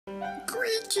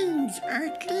Greetings,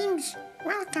 Earthlings.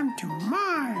 Welcome to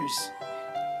Mars.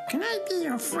 Can I be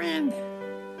your friend?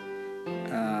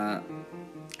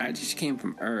 I just came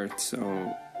from Earth, so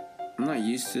I'm not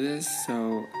used to this,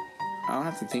 so I'll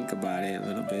have to think about it a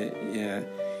little bit, yeah.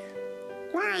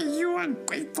 Why, you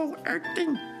ungrateful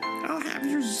Earthling? I'll have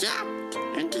you zapped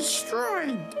and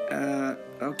destroyed.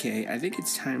 Okay, I think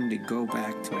it's time to go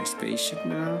back to my spaceship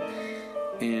now,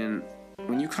 and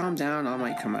when you calm down, I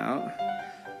might come out.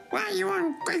 Why, you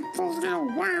ungrateful little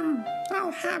worm?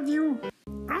 I'll have you.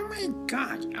 Oh my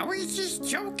God, I was just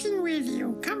joking with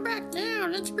you. Come back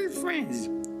down, let's be friends.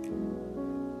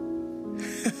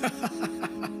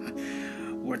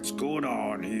 What's going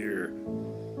on here?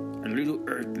 A little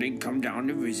Earthling come down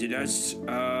to visit us.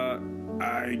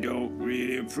 I don't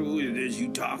really approve of this.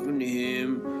 You talking to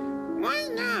him? Why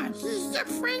not? He's a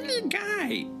friendly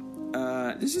guy.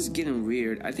 This is getting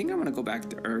weird. I think I'm gonna go back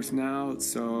to Earth now,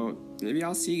 so maybe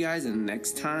I'll see you guys in the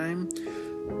next time.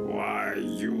 Why,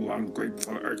 you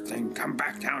ungrateful Earthling, come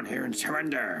back down here and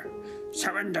surrender.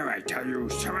 Surrender, I tell you.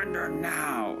 Surrender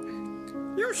now.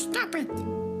 You stop it.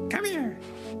 Come here.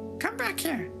 Come back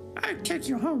here. I'll take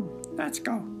you home. Let's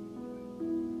go.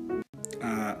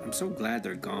 I'm so glad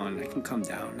they're gone. I can come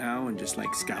down now and just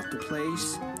like scout the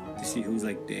place to see who's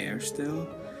like there still.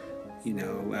 You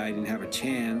know, I didn't have a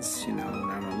chance, you know,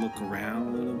 and I'm gonna look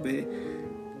around a little bit.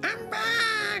 I'm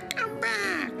back! I'm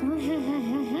back!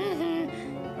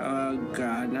 Oh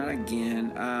God, not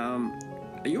again.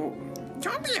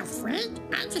 Don't be afraid.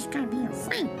 I'm just gonna be your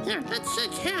friend. Here, let's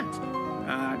shake hands.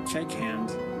 Shake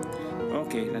hands.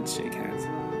 Okay, let's shake hands.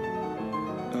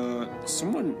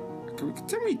 Someone,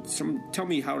 tell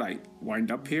me how I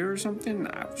wind up here or something?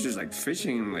 I was just like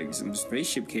fishing and like some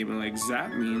spaceship came and like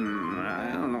zapped me and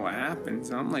I don't know what happened.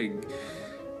 So I'm like,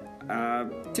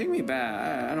 take me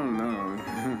back. I don't know.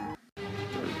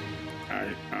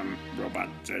 I am Robot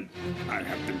Z. I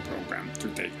have been programmed to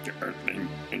take the Earthling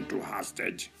into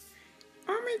hostage.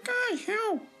 Oh my God,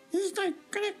 help! He's like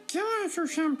gonna kill us or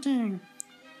something.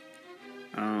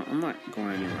 I'm not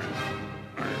going anywhere.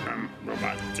 I am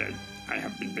Robot Z. I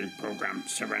have been programmed.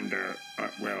 Surrender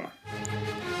at will.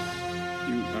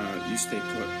 You stay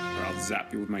put, or I'll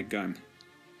zap you with my gun.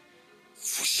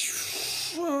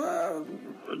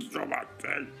 Robot Z.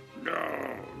 No.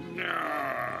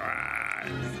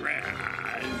 I'm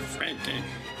freaking.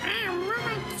 I'm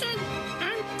Robot Z.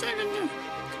 I'm telling you.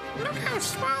 Look how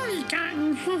small he's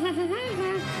gotten.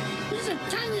 He's a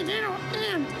tiny little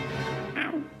ant.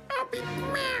 I'll be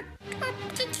back. I'll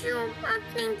get you,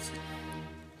 Earthlings.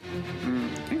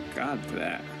 Thank God for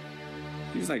that.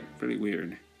 He was like really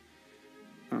weird.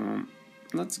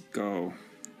 Let's go.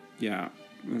 Yeah,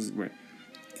 this is where.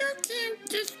 You can't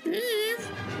just leave.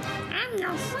 I'm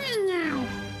your friend now.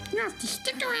 You have to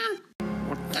stick around.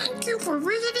 Well, thank you for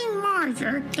visiting Mars,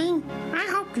 Earthling. I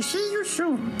hope to see you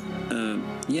soon.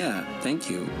 Yeah, thank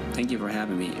you. Thank you for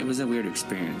having me. It was a weird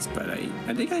experience, but I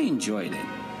think I enjoyed it.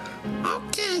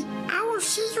 Okay, I will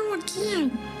see you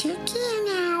again. Take care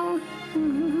now.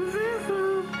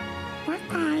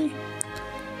 Bye-bye.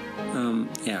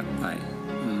 Yeah, bye.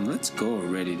 Let's go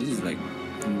already. This is like,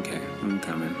 okay, I'm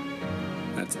coming.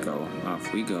 Let's go.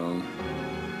 Off we go.